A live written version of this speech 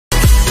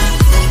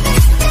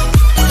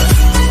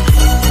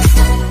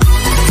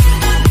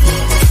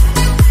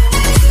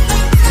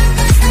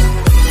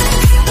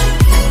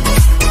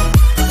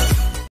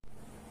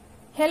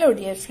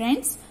Hello dear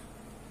friends,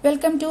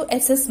 welcome to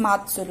SS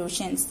Math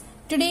Solutions.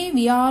 Today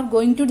we are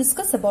going to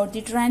discuss about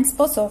the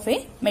transpose of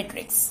a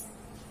matrix.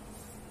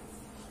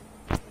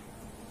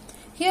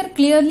 Here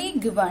clearly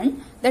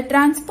given, the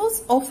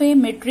transpose of a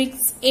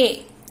matrix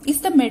A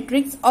is the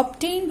matrix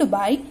obtained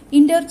by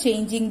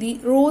interchanging the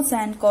rows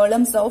and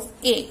columns of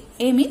A.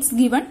 A means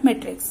given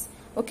matrix.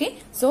 Okay,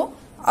 so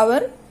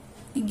our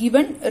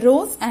given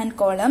rows and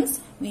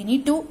columns we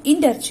need to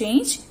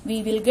interchange,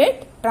 we will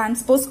get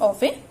transpose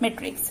of a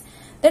matrix.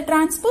 The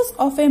transpose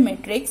of a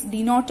matrix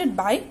denoted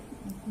by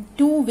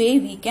two way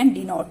we can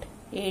denote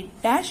A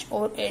dash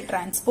or A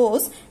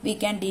transpose, we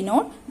can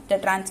denote the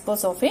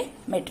transpose of a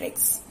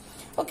matrix.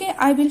 Okay,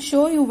 I will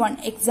show you one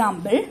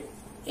example.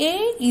 A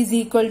is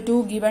equal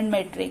to given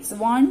matrix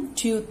 1,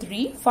 2,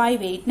 3,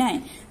 5, 8,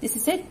 9. This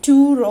is a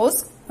two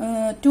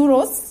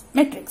rows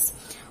matrix.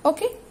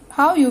 Okay,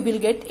 how you will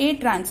get A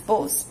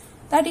transpose?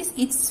 That is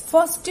its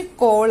first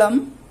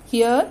column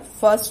here,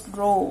 first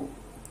row.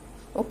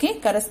 Okay,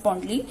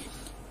 correspondingly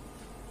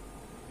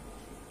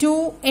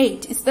 2,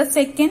 8 is the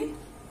second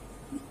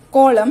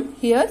column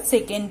here,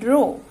 second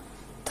row.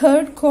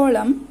 Third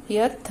column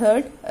here,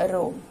 third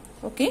row.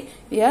 Okay,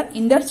 we are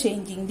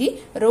interchanging the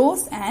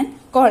rows and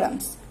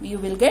columns. You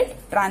will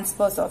get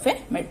transpose of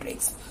a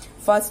matrix.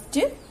 First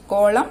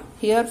column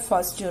here,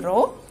 first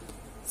row.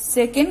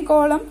 Second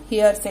column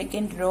here,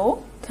 second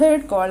row.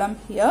 Third column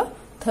here,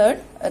 third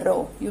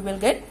row. You will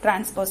get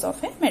transpose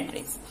of a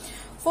matrix.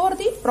 For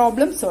the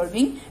problem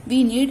solving,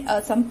 we need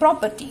some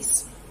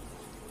properties.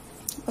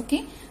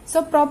 Okay,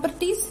 so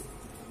properties,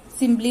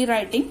 simply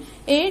writing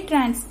A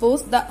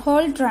transpose, the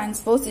whole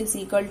transpose is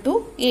equal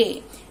to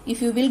A.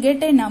 If you will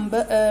get a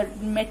number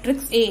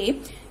matrix A,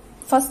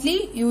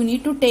 firstly you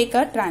need to take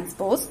a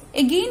transpose.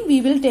 Again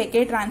we will take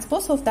a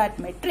transpose of that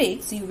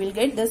matrix. You will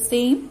get the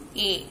same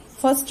A.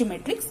 First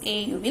matrix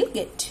A you will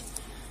get.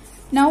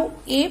 Now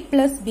A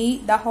plus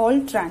B the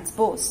whole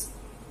transpose.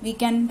 We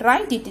can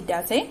write it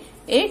as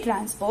A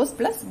transpose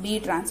plus B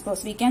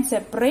transpose. We can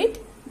separate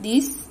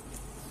these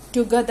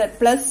together,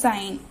 plus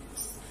sign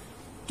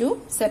to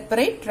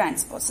separate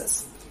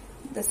transposes.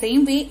 The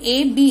same way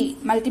AB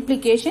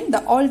multiplication,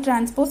 the all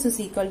transpose is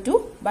equal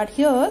to, but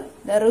here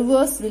the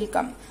reverse will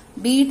come.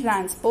 B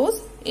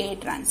transpose, A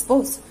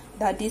transpose.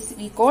 That is,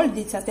 we call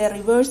this as a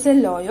reversal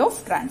law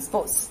of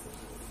transpose.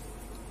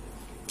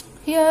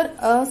 Here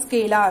a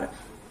scalar,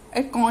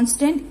 a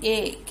constant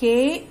A,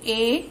 K,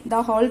 A,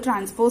 the whole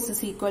transpose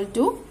is equal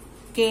to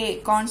K,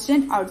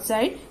 constant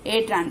outside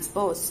A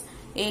transpose.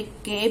 A,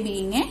 K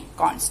being a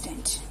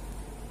constant.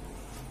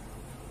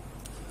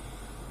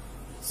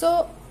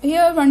 So,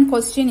 here one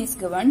question is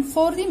given.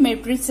 For the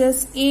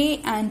matrices A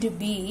and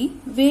B,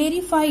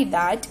 verify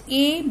that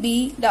A,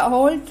 B, the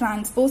whole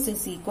transpose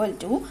is equal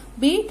to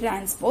B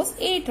transpose,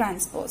 A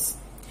transpose.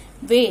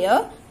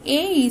 Where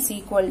A is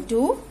equal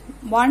to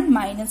 1,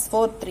 minus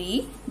 4,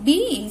 3.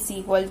 B is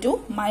equal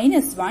to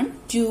minus 1,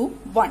 2,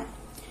 1.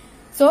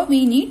 So,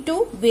 we need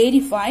to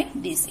verify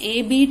this.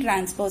 A, B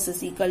transpose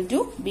is equal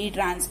to B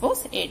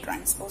transpose, A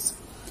transpose.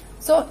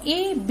 So,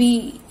 A,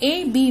 B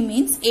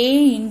means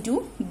A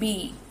into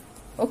B.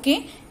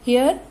 Okay,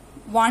 here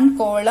one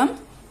column,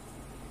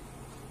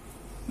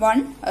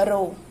 one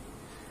row.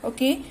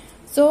 Okay,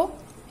 so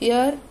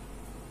here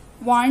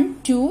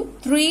 1, 2,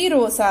 3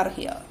 rows are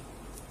here.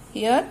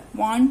 Here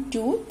 1,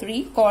 2,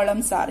 3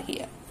 columns are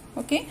here.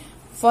 Okay,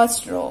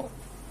 first row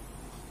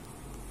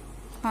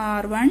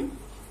R1,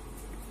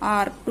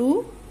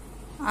 R2,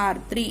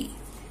 R3.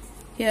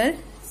 Here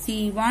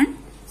C1,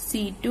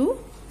 C2,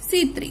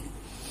 C3.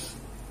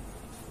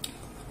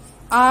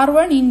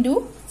 R1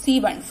 into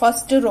C1,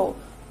 first row.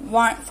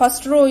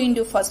 First row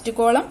into first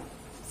column,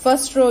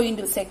 first row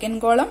into second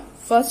column,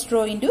 first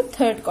row into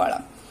third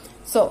column.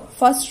 So,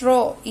 first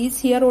row is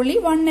here only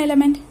one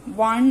element.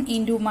 1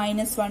 into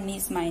minus 1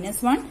 is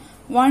minus 1.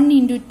 1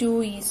 into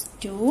 2 is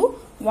 2.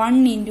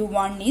 1 into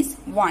 1 is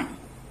 1.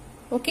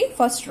 Okay,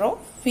 first row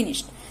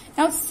finished.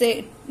 Now,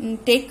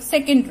 take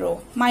second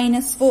row,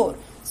 minus 4.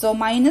 So,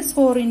 minus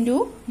 4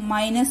 into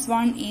minus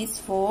 1 is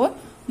 4.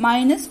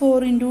 Minus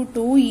 4 into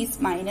 2 is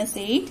minus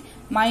 8.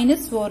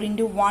 Minus 4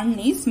 into 1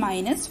 is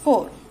minus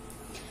 4.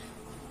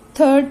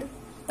 Third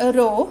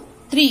row,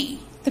 3.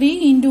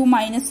 3 into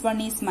minus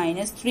 1 is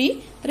minus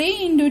 3.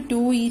 3 into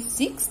 2 is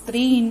 6.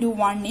 3 into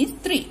 1 is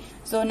 3.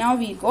 So, now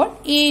we got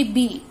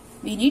AB.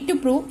 We need to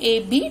prove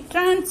AB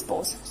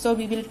transpose. So,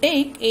 we will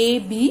take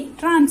AB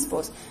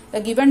transpose. The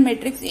given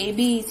matrix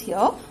AB is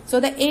here. So,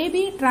 the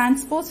AB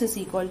transpose is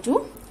equal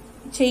to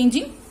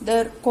changing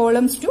the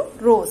columns to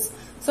rows.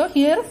 So,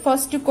 here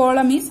first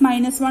column is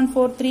minus 1,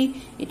 4,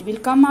 3. It will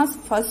come as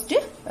first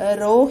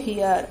row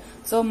here.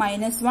 So,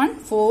 minus 1,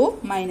 4,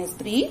 minus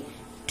 3.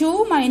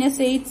 2 minus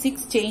 8,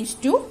 6 change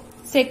to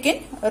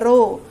second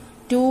row.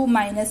 2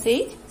 minus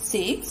 8,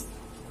 6.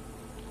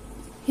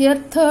 Here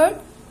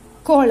third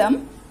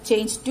column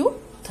change to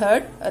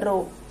third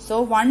row.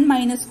 So, 1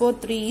 minus 4,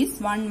 3 is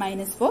 1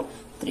 minus 4,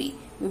 3.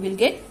 We will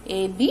get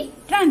AB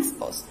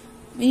transpose.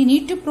 we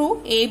need to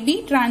prove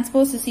AB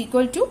transpose is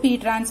equal to B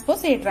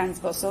transpose A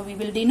transpose. So we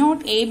will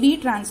denote AB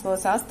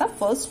transpose as the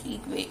first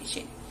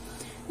equation.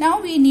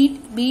 Now we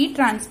need B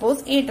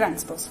transpose A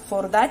transpose.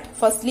 For that,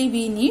 firstly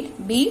we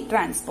need B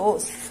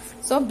transpose.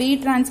 So B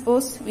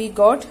transpose we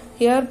got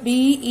here,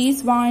 B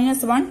is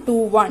minus 1 to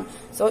 1.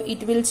 So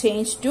it will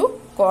change to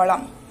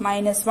column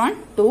minus 1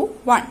 to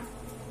 1.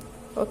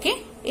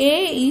 Okay.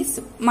 A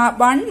is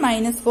 1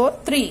 minus 4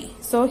 3.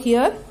 So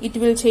here it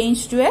will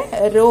change to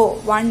a row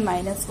 1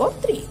 minus 4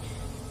 3.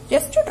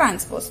 Just to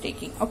transpose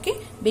taking. Okay.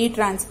 B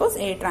transpose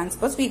A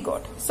transpose we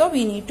got. So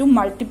we need to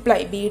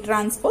multiply B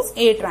transpose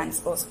A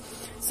transpose.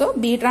 So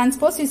B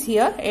transpose is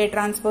here, A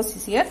transpose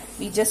is here.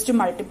 We just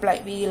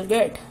multiply. We will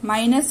get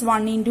minus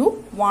 1 into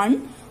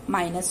 1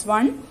 minus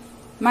 1.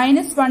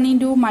 Minus 1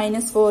 into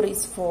minus 4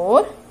 is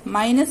 4.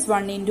 Minus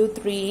 1 into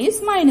 3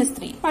 is minus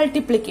 3.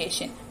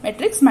 Multiplication.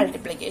 Matrix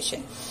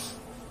multiplication.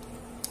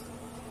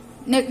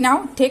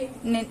 Now take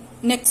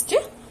next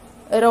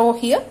row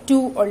here,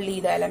 2 only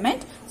the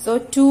element. So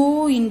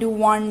 2 into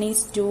 1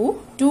 is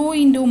 2. 2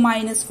 into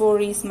minus 4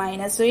 is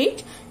minus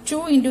 8.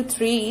 2 into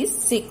 3 is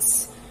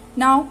 6.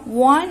 Now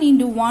 1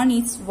 into 1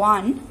 is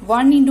 1.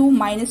 1 into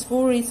minus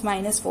 4 is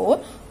minus 4.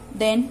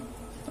 Then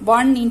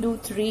 1 into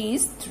 3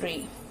 is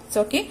 3.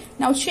 So okay.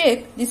 Now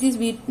check. This is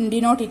we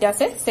denote it as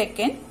a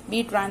second.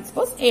 B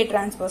transpose A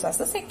transpose as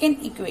the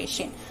second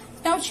equation.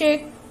 Now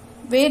check.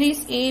 Where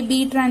is A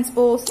B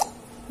transpose?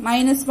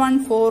 Minus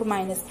 1 4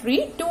 minus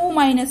 3. 2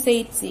 minus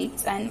 8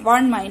 6 and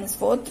 1 minus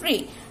 4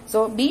 3.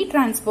 So B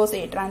transpose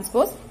A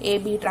transpose, A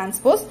B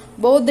transpose,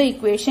 both the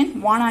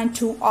equation 1 and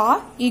 2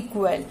 are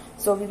equal.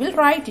 So we will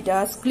write it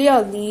as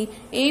clearly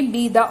A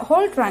B the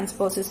whole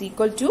transpose is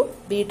equal to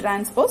B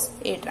transpose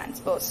A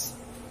transpose.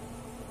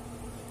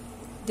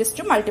 Just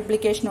to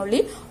multiplication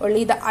only.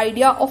 Only the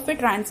idea of a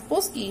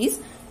transpose is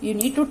you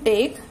need to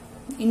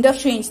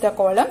interchange the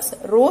columns,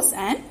 rows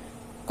and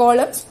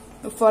columns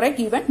for a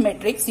given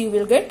matrix. You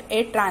will get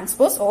a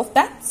transpose of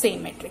that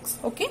same matrix.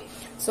 Okay.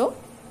 So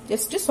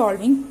just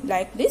solving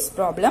like this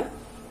problem.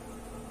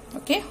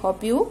 Okay.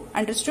 Hope you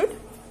understood.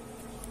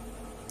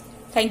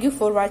 Thank you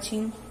for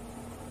watching.